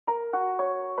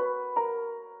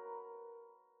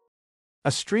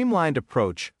A streamlined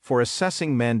approach for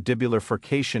assessing mandibular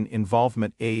furcation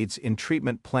involvement aids in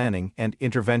treatment planning and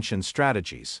intervention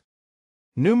strategies.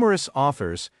 Numerous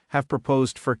authors have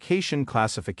proposed furcation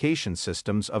classification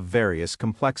systems of various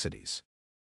complexities.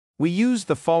 We use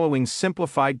the following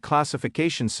simplified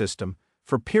classification system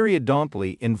for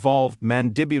periodontally involved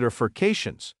mandibular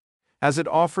furcations, as it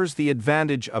offers the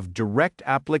advantage of direct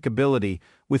applicability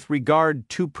with regard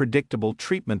to predictable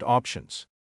treatment options.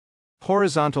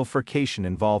 Horizontal furcation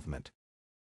involvement.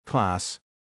 Class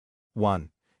 1.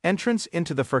 Entrance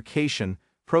into the furcation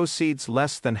proceeds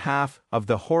less than half of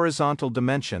the horizontal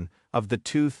dimension of the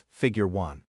tooth, Figure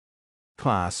 1.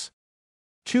 Class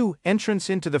 2. Entrance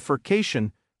into the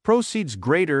furcation proceeds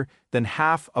greater than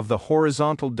half of the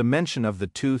horizontal dimension of the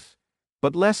tooth,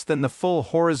 but less than the full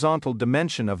horizontal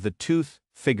dimension of the tooth,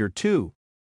 Figure 2.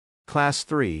 Class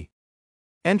 3.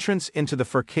 Entrance into the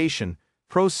furcation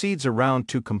proceeds around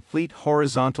to complete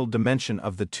horizontal dimension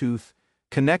of the tooth,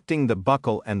 connecting the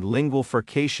buccal and lingual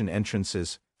furcation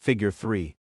entrances, Figure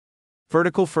 3.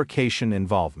 Vertical furcation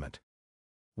involvement.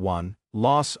 1.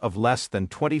 Loss of less than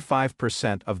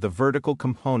 25% of the vertical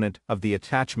component of the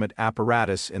attachment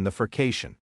apparatus in the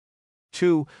furcation.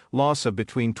 2. Loss of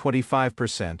between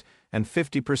 25% and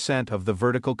 50% of the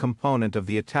vertical component of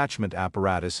the attachment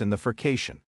apparatus in the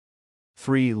furcation.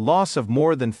 3. Loss of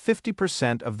more than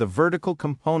 50% of the vertical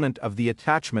component of the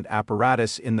attachment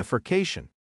apparatus in the furcation.